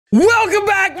Welcome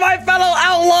back, my fellow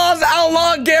outlaws.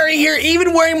 Outlaw Gary here,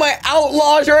 even wearing my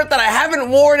outlaw shirt that I haven't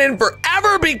worn in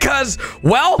forever because,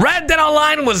 well, Red Dead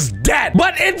Online was dead.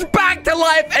 But it's back to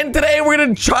life, and today we're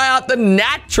gonna try out the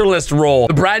Naturalist role.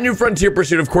 The brand new frontier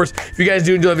pursuit, of course. If you guys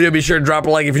do enjoy the video, be sure to drop a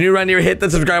like. If you're new around here, hit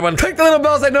the subscribe button. Click the little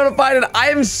bell so you're notified, and I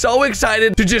am so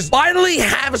excited to just finally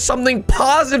have something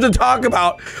positive to talk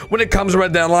about when it comes to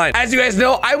Red Dead Online. As you guys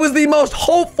know, I was the most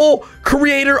hopeful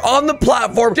creator on the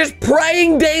platform, just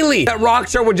praying daily that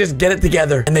Rockstar would just get it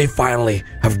together, and they finally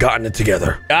have gotten it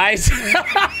together. Guys,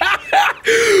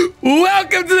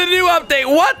 welcome to the new update.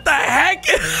 What the heck?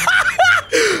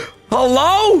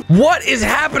 Hello? What is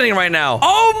happening right now?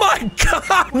 Oh my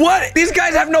god! What? These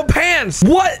guys have no pants.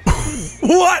 What?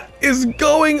 What is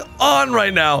going on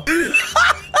right now?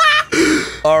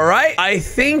 All right, I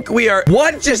think we are.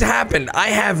 What just happened? I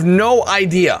have no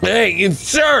idea. Hey,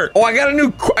 sir. Oh, I got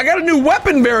a new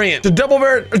weapon variant. It's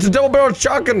a double barrel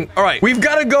shotgun. All right, we've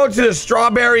got to go to the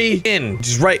Strawberry Inn.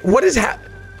 Just right. What is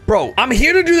happening? Bro, I'm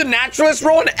here to do the Naturalist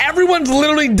role, and everyone's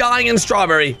literally dying in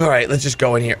Strawberry. All right, let's just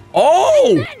go in here.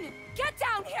 Oh! Men, get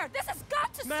down here. This has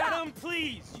got to stop. Madam,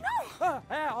 please. No.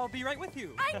 I'll be right with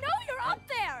you. I know you're up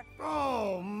there.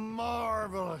 Oh,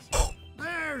 marvelous.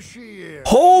 There she is.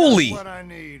 Holy. Just what I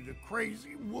need, the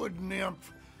crazy wood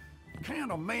nymph.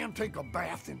 Can't a man take a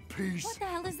bath in peace? What the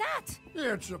hell is that?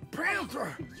 It's a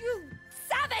panther. You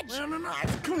savage. And a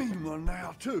nice clean one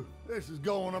now, too. This is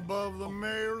going above the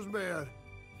mayor's bed.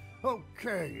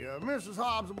 Okay, Mrs.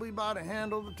 Hobbs will be by to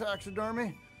handle the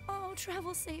taxidermy. Oh,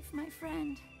 travel safe, my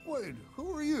friend. Wait,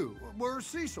 who are you? Where's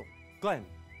Cecil? Glenn,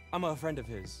 I'm a friend of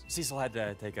his. Cecil had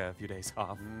to take a few days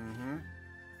off.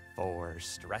 For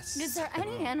stress. Is there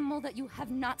any animal that you have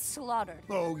not slaughtered?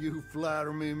 Oh, you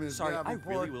flatter me, Miss Sorry, I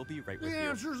Davenport. really will be right with The you.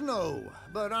 answer's no,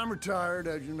 but I'm retired,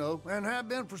 as you know, and have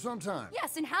been for some time.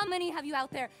 Yes, and how many have you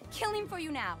out there killing for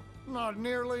you now? Not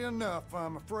nearly enough,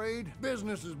 I'm afraid.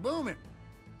 Business is booming.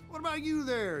 What about you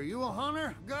there? You a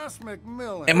hunter? Gus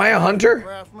McMillan. Am I a hunter?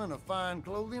 Craftsman of fine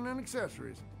clothing and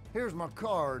accessories. Here's my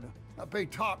card. I pay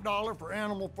top dollar for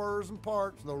animal furs and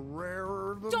parts. The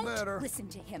rarer, the better. Don't listen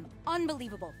to him.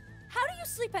 Unbelievable. How do you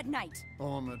sleep at night?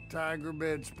 On the tiger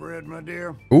bedspread, my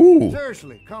dear. Ooh.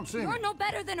 Seriously, come see me. You're no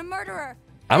better than a murderer.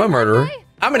 I'm a murderer. Why?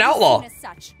 I'm an You're outlaw. seen as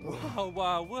such.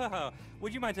 Whoa.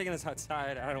 Would you mind taking us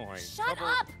outside? I don't want any Shut trouble.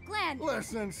 up, Glenn.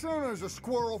 Listen, soon as a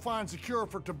squirrel finds a cure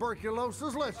for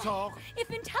tuberculosis, let's talk. If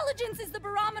intelligence is the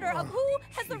barometer of who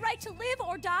has the right to live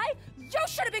or die, you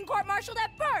should have been court-martialed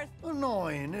at birth.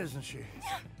 Annoying, isn't she?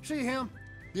 See him?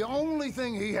 The only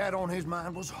thing he had on his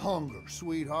mind was hunger,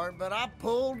 sweetheart, but I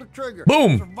pulled the trigger.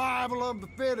 Boom. Survival of the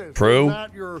fittest. True. Isn't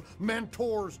that your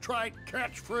mentor's trite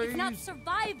catchphrase? It's not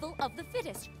survival of the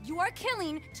fittest. You are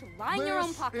killing to line your own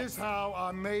This pockets. is how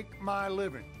I make my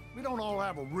living. We don't all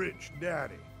have a rich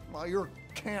daddy. While you're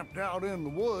camped out in the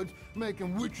woods,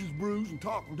 making witches brews and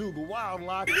talking to the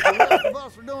wildlife, the rest of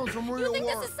us are doing some You real think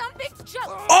work. this is some big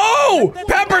joke? Oh!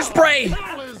 Pepper spray!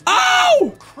 Hell is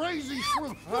Oh! crazy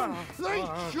swim. They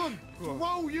should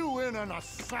throw you in an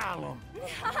asylum.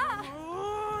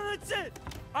 Oh, that's it.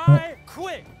 I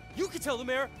quit. You can tell the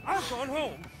mayor I've gone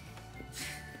home.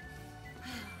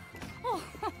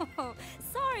 Oh,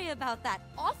 sorry about that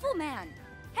awful man.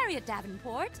 Harriet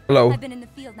Davenport. Hello. I've been in the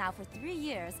field now for 3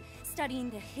 years, studying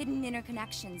the hidden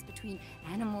interconnections between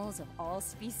animals of all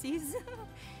species.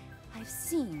 I've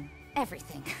seen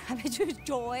everything. I've been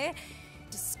joy,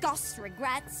 disgust,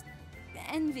 regrets,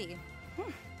 envy.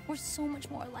 We're so much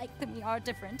more alike than we are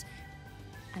different.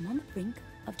 I'm on the brink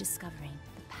of discovering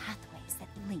the pathways that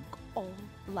link all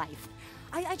life.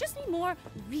 I just need more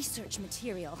research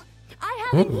material. I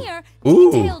have in here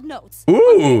detailed notes on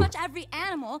pretty much every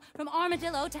animal from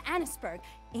armadillo to Annisburg,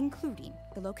 including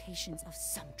the locations of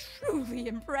some truly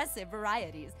impressive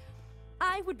varieties.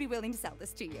 I would be willing to sell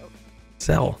this to you.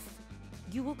 Sell.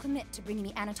 You will commit to bringing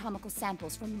me anatomical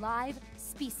samples from live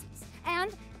species,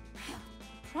 and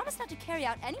promise not to carry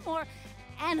out any more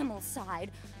animal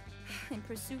side in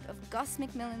pursuit of Gus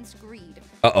McMillan's greed.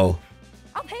 Uh-oh.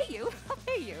 I'll pay you,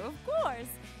 of course.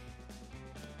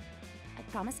 I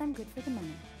promise I'm good for the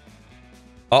money.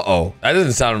 Uh-oh. That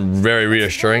doesn't sound very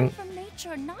reassuring. Learn from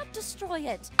nature, not destroy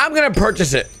it. I'm gonna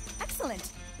purchase it.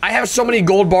 Excellent. I have so many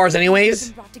gold bars It's anyways.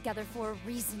 been brought together for a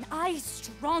reason. I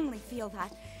strongly feel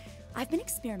that. I've been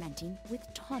experimenting with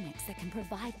tonics that can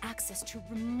provide access to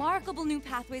remarkable new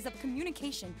pathways of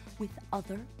communication with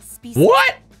other species.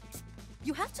 What?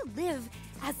 You have to live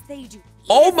as they do.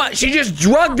 Oh my, she just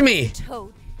drugged me.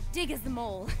 Toad, dig as the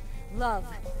mole, love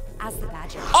as the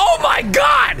badger. Oh my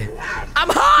god! I'm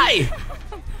high!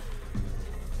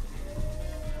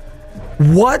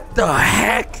 What the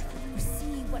heck? You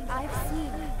see what I've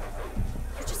seen.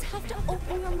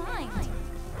 mind.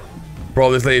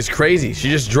 Bro, this lady's crazy. She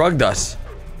just drugged us.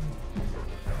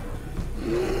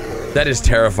 That is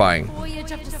terrifying.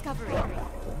 Voyage of discovery.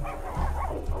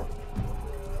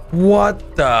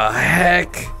 What the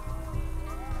heck?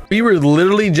 We were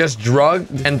literally just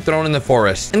drugged and thrown in the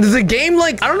forest. And the game,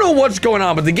 like, I don't know what's going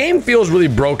on, but the game feels really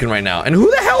broken right now. And who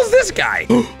the hell is this guy?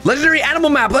 Legendary animal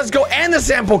map, let's go. And the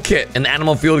sample kit and the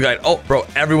animal field guide. Oh, bro,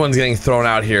 everyone's getting thrown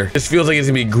out here. This feels like it's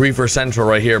gonna be Griefer Central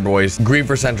right here, boys.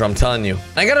 Griefer Central, I'm telling you.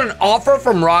 I got an offer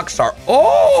from Rockstar.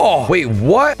 Oh, wait,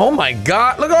 what? Oh my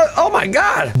God, look at, oh my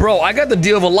God. Bro, I got the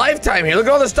deal of a lifetime here. Look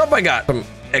at all the stuff I got. Some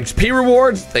XP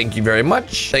rewards. Thank you very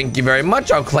much. Thank you very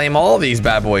much. I'll claim all these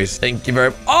bad boys. Thank you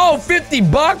very. Oh, 50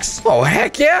 bucks. Oh,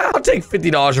 heck yeah. I'll take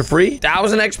 $50 for free.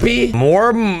 1,000 XP.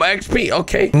 More XP.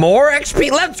 Okay. More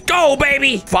XP. Let's go,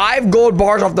 baby. 5 gold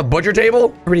bars off the butcher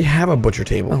table. I already have a butcher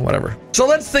table. Oh, whatever. So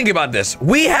let's think about this.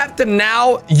 We have to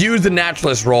now use the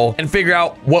naturalist role and figure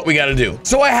out what we got to do.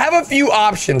 So I have a few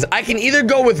options. I can either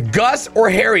go with Gus or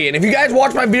Harriet. And if you guys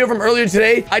watched my video from earlier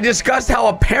today, I discussed how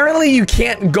apparently you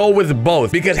can't go with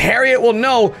both because Harriet will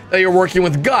know that you're working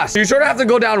with Gus. So you sort of have to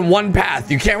go down one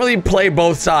path. You can't really play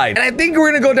both sides. And I think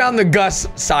we're going to go down the Gus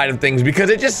side of things because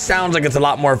it just sounds like it's a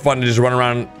lot more fun to just run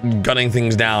around gunning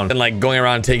things down than like going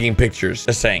around taking pictures.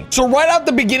 Just saying. So right out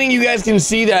the beginning, you guys can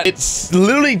see that it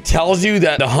literally tells you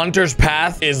that the hunter's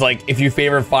path is like if you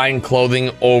favor fine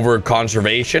clothing over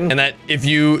conservation, and that if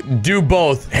you do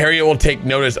both, Harriet will take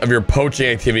notice of your poaching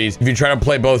activities if you try to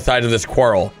play both sides of this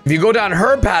quarrel. If you go down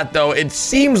her path though, it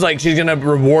seems like she's gonna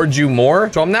reward you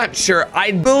more, so I'm not sure.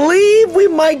 I believe we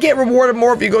might get rewarded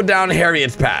more if you go down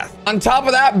Harriet's path. On top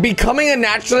of that, becoming a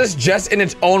naturalist just in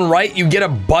its own right, you get a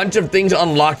bunch of things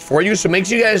unlocked for you, so make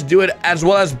sure you guys do it, as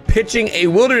well as pitching a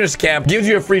wilderness camp gives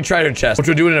you a free treasure chest, which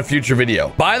we'll do in a future video.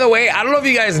 By the way, I don't know if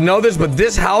you guys know this, but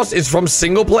this house is from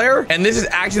single player, and this is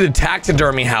actually the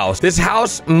taxidermy house. This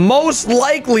house most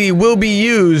likely will be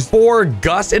used for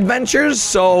Gus adventures,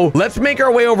 so let's make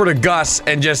our way over to Gus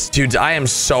and just, dudes, I am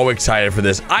so excited for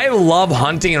this. I love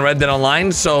hunting in Red Dead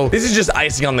Online, so this is just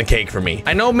icing on the cake for me.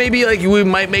 I know maybe like we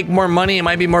might make more money, it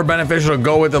might be more beneficial to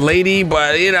go with the lady,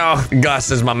 but you know,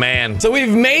 Gus is my man. So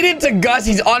we've made it to Gus.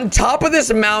 He's on top of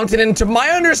this mountain, and to my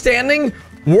understanding,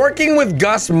 working with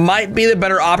Gus might be the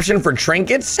better option for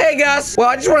trinkets. Hey, Gus. Well,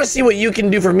 I just want to see what you can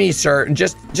do for me, sir.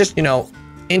 Just you know,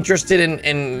 interested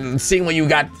in seeing what you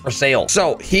got for sale.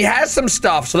 So he has some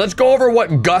stuff. So let's go over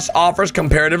what Gus offers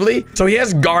comparatively. So he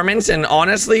has garments, and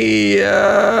honestly,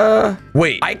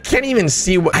 wait, I can't even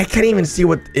see what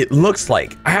it looks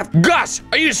like. Gus,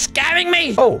 are you scamming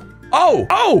me?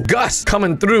 Oh, Gus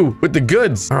coming through with the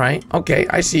goods. All right, okay,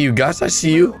 I see you, Gus. I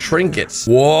see you. Trinkets.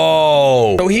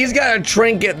 Whoa. So he's got a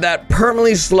trinket that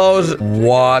permanently slows.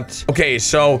 What? Okay,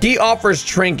 so he offers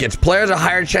trinkets. Players a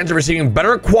higher chance of receiving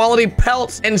better quality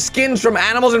pelts and skins from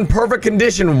animals in perfect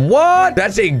condition. What?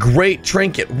 That's a great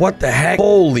trinket. What the heck?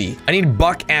 Holy. I need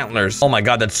buck antlers. Oh my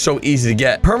God, that's so easy to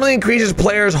get. Permanently increases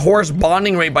players' horse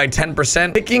bonding rate by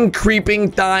 10%. Picking,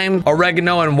 creeping, thyme,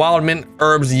 oregano, and wild mint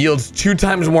herbs yields 2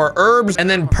 times more herbs, and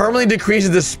then permanently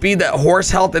decreases the speed that horse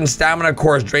health and stamina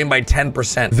cores drain by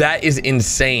 10%. That is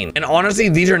insane. And honestly,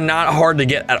 these are not hard to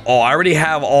get at all. I already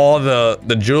have all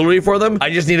the jewelry for them. I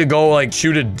just need to go like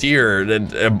shoot a deer,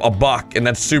 a buck, and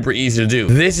that's super easy to do.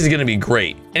 This is gonna be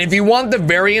great. And if you want the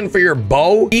variant for your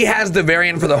bow, he has the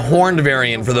variant for the horned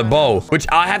variant for the bow, which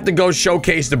I have to go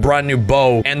showcase the brand new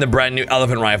bow and the brand new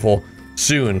elephant rifle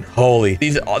soon. Holy,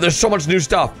 there's so much new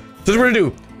stuff. So what we're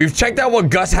gonna do, we've checked out what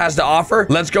Gus has to offer.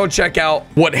 Let's go check out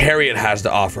what Harriet has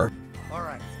to offer. All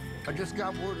right, I just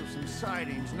got word of some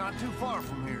sightings not too far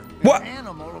from here. What? An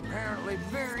animal apparently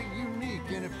very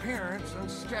unique in appearance and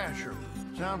stature.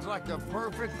 Sounds like the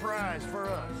perfect prize for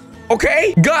us.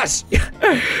 Okay, Gus.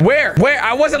 Where?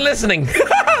 I wasn't listening.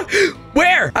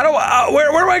 Where? I don't.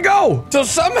 Where do I go? So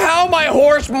somehow my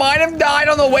horse might have died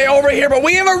on the way over here, but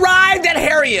we have arrived at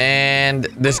Harriet. And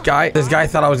this guy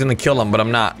thought I was gonna kill him, but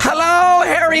I'm not. Hello,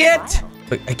 Harriet.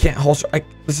 I can't holster.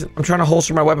 Listen, I'm trying to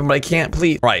holster my weapon, but I can't,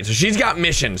 please. Right, so she's got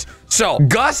missions. So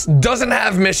Gus doesn't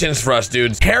have missions for us,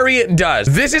 dudes. Harriet does.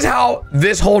 This is how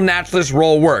this whole naturalist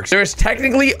role works. There's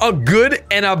technically a good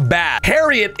and a bad.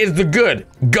 Harriet is the good.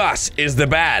 Gus is the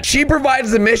bad. She provides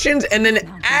the missions, and then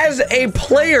as a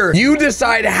player, you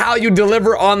decide how you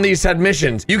deliver on these said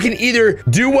missions. You can either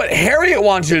do what Harriet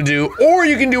wants you to do, or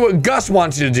you can do what Gus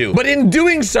wants you to do. But in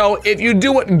doing so, if you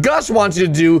do what Gus wants you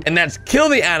to do, and that's kill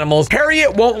the animals, Harriet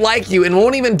Harriet won't like you and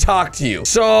won't even talk to you.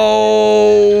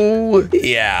 So,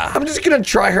 yeah. I'm just gonna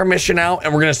try her mission out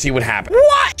and we're gonna see what happens.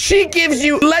 What? She gives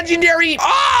you legendary.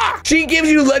 She gives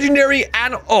you legendary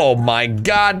and oh my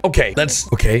god. Okay,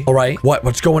 okay. All right.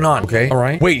 What's going on? Okay. All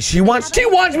right. Wait, she wants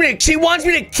me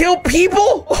to kill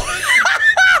people?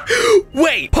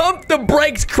 Wait, pump the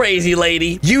brakes, crazy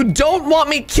lady. You don't want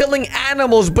me killing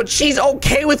animals, but she's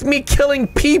okay with me killing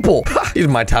people. She's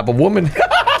my type of woman.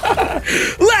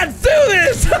 Let's do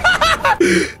this.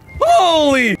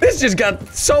 Holy, this just got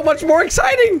so much more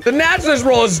exciting. The naturalist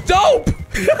role is dope.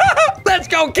 Let's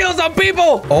go kill some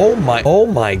people. Oh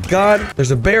my god.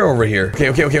 There's a bear over here.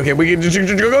 Okay. We can just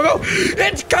go.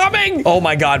 It's coming. Oh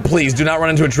my god, please do not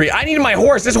run into a tree. I need my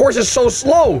horse. This horse is so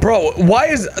slow. Bro,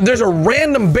 there's a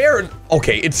random bear?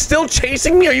 Okay, it's still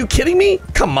chasing me. Are you kidding me?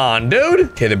 Come on, dude.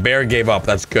 Okay, the bear gave up.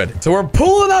 That's good. So we're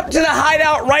pulling up to the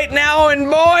hideout right now,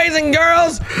 and boys and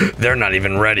girls, they're not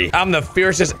even ready. I'm the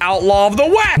fiercest outlaw of the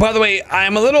West. By the way,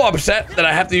 I'm a little upset that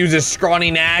I have to use this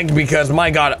scrawny nag because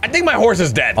my god, I think my horse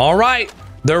is dead. All right,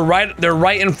 they're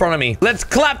right in front of me. Let's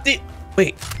clap the.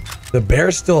 Wait, the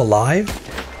bear's still alive?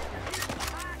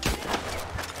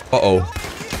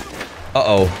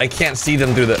 Uh-oh, I can't see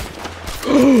them through the.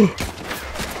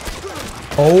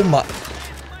 Oh my,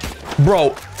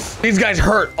 bro, these guys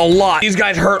hurt a lot.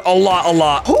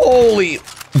 Holy.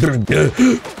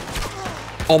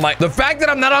 Oh my, the fact that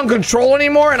I'm not on control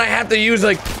anymore and I have to use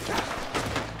like,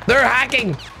 they're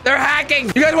hacking.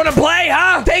 You guys want to play,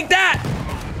 huh? Take that.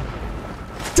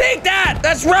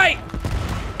 That's right.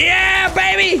 Yeah,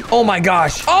 baby. Oh my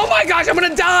gosh, I'm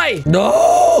gonna die.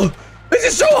 No, this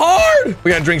is so hard.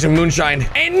 We gotta drink some moonshine.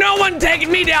 Ain't no one taking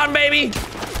me down, baby.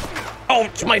 Oh,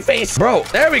 it's my face. Bro,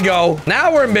 there we go.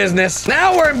 Now we're in business.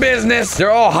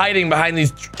 They're all hiding behind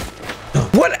these.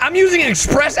 What? I'm using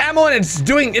express ammo and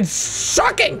it's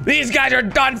sucking. These guys are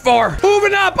done for.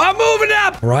 Moving up. I'm moving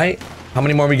up. Right? How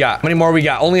many more we got?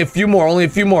 Only a few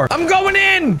more. I'm going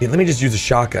in. Okay, let me just use a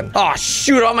shotgun. Oh,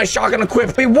 shoot. All my shotgun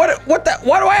equipped. Wait, what the?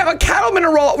 Why do I have a cattleman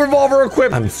revolver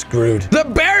equipped? I'm screwed. The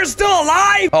bear's still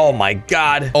alive. Oh my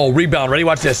god. Oh, rebound. Ready?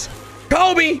 Watch this.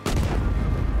 Kobe.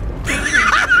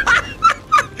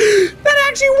 That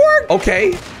actually worked.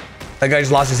 Okay. That guy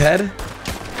just lost his head.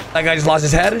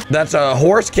 That's a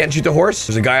horse. Can't shoot the horse.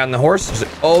 There's a guy on the horse.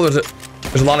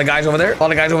 There's a lot of guys over there. Got a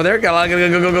lot of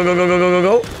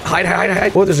go. Hide.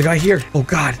 Oh, there's a guy here. Oh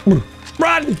god.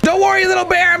 Run. Don't worry, little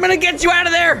bear. I'm gonna get you out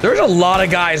of there. There's a lot of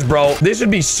guys, bro. This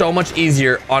would be so much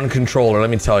easier on controller,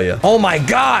 let me tell you. Oh my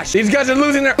gosh. These guys are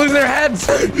losing their heads.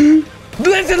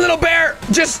 Listen, little bear.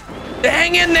 Just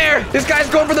hang in there. This guy's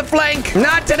going for the flank.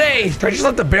 Not today. Should I just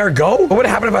let the bear go? What would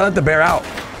happen if I let the bear out?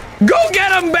 Go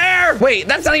get him, bear! Wait,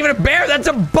 that's not even a bear. That's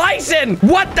a bison.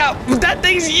 What the? That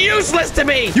thing's useless to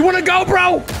me. You want to go,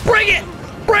 bro? Bring it.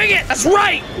 That's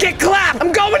right. Get clapped.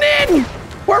 I'm going in.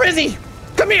 Where is he?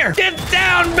 Come here. Get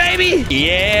down, baby.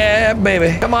 Yeah,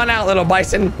 baby. Come on out, little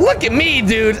bison. Look at me,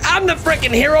 dude. I'm the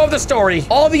freaking hero of the story.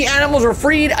 All the animals were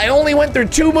freed. I only went through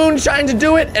 2 moonshine to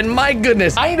do it. And my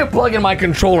goodness, I need to plug in my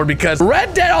controller because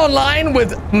Red Dead Online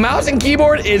with mouse and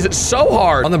keyboard is so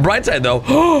hard. On the bright side, though,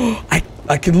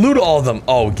 I can loot all of them.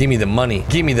 Oh, give me the money.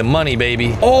 Give me the money,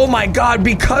 baby. Oh my god,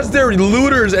 because they're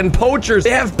looters and poachers,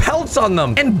 they have pelts on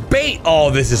them and bait.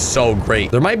 Oh, this is so great.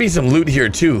 There might be some loot here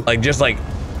too. Just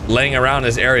laying around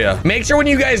this area. Make sure when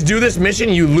you guys do this mission,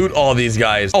 you loot all these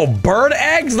guys. Oh, bird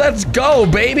eggs? Let's go,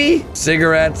 baby.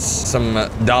 Cigarettes, some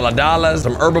dollars,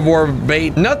 some herbivore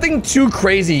bait. Nothing too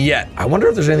crazy yet. I wonder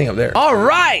if there's anything up there. All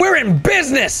right, we're in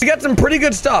business. We got some pretty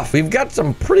good stuff. And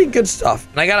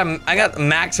I got the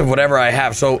max of whatever I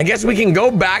have. So I guess we can go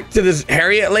back to this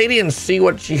Harriet lady and see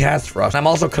what she has for us. I'm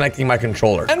also connecting my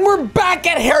controller. And we're back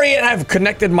at Harriet. And I've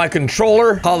connected my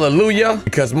controller. Hallelujah.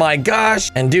 Because my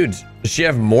gosh. And dudes, does she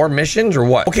have more missions or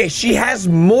what? Okay, she has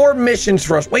more missions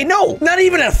for us. Wait, no, not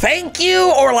even a thank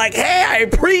you or like, hey, I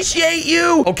appreciate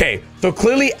you. Okay, so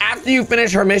clearly after you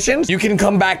finish her missions, you can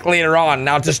come back later on.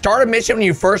 Now to start a mission, when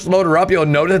you first load her up, you'll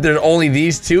notice that there's only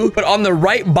these 2. But on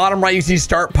the bottom right, you see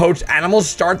start poached animals.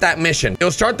 Start that mission.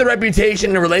 You'll start the reputation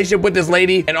and relationship with this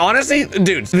lady. And honestly,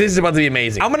 dudes, this is about to be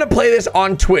amazing. I'm gonna play this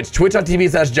on Twitch,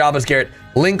 twitch.tv/JavaScarrett.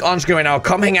 Link on screen right now.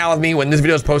 Come hang out with me. When this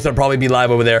video is posted, I'll probably be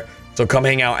live over there. So come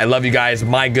hang out. I love you guys.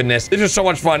 My goodness. This was so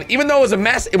much fun. Even though it was a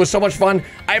mess, it was so much fun.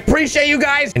 I appreciate you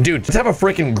guys. And dude, let's have a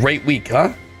freaking great week,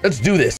 huh? Let's do this.